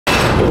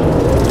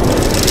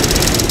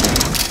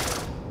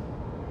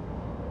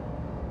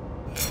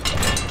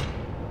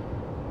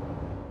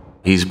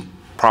He's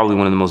probably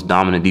one of the most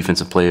dominant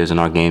defensive players in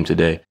our game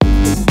today.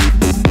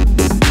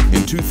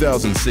 In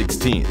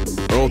 2016,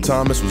 Earl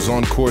Thomas was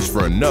on course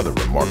for another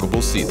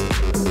remarkable season.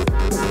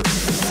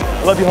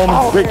 I love you, homie.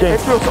 Oh, great game.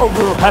 It feels so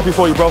good. Happy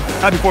for you, bro.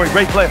 Happy for you.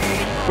 Great play.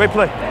 Great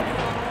play.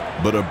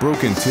 But a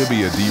broken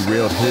tibia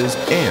derailed his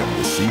and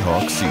the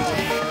Seahawks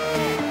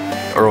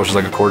season. Earl's just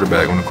like a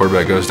quarterback. When the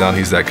quarterback goes down,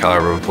 he's that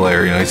caliber of a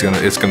player. You know,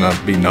 it's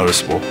gonna be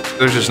noticeable.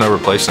 There's just no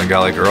replacing a guy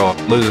like Earl.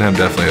 Losing him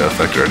definitely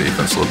affected our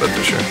defense a little bit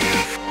this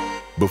year.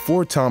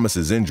 Before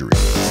Thomas's injury,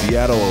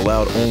 Seattle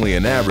allowed only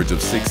an average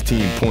of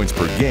 16 points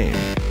per game.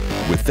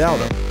 Without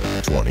him,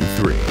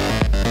 23.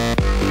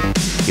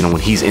 You know,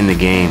 when he's in the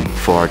game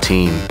for our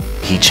team,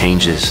 he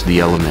changes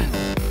the element.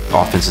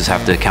 Offenses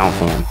have to account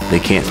for him.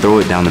 They can't throw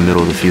it down the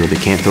middle of the field. They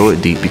can't throw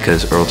it deep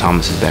because Earl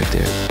Thomas is back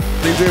there.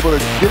 He's able to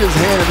get his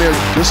hand in there.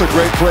 Just a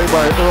great play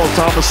by Earl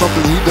Thomas,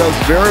 something he does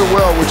very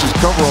well, which is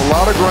cover a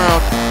lot of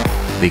ground.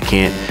 They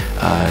can't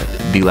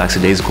be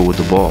lackadaisical with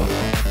the ball.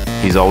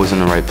 He's always in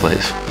the right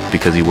place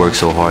because he works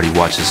so hard. He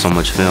watches so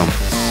much film.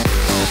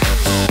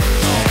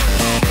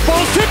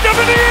 Ball tipped up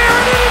in the air,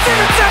 and it is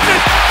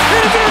intercepted!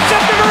 It is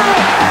intercepted,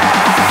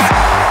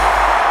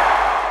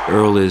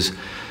 Earl! Earl is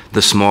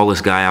the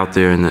smallest guy out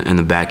there in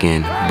the back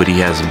end, but he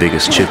has the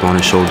biggest chip on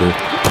his shoulder.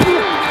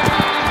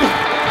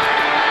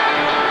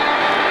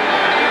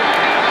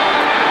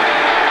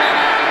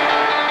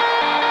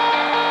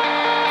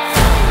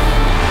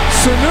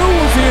 Sanu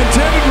was the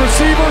intended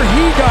receiver.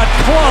 He got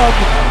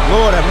clubbed.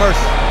 Lord have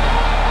mercy.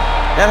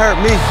 That hurt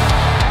me.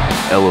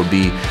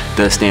 LOB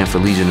does stand for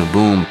Legion of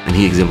Boom, and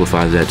he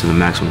exemplifies that to the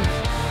maximum.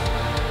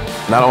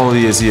 Not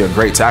only is he a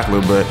great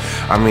tackler, but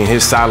I mean,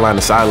 his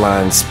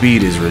sideline-to-sideline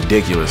speed is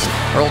ridiculous.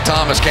 Earl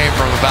Thomas came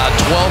from about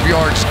 12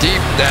 yards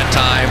deep that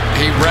time.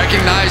 He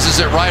recognizes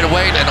it right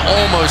away and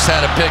almost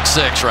had a pick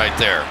six right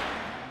there.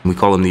 We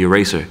call him the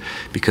eraser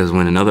because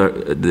when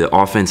the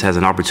offense has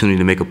an opportunity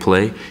to make a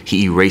play,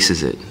 he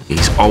erases it.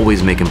 He's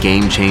always making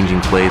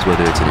game-changing plays,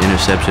 whether it's an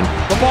interception.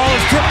 The ball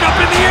is tipped up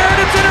in the air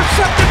and it's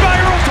intercepted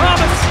by Earl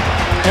Thomas.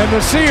 And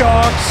the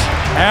Seahawks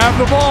have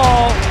the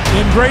ball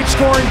in great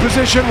scoring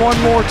position one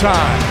more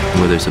time.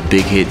 Whether it's a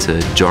big hit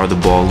to jar the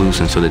ball loose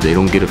and so that they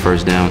don't get a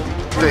first down.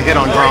 The hit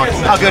on ground.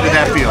 How good did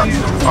that feel?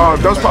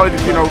 That was probably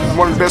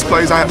one of the best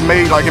plays I have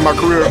made in my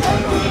career.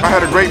 I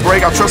had a great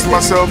break. I trusted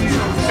myself.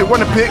 It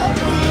wasn't a pick,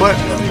 but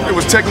it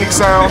was technique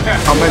sound.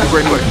 I made a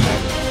great play.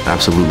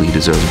 Absolutely, he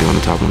deserves to be on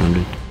the top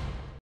 100.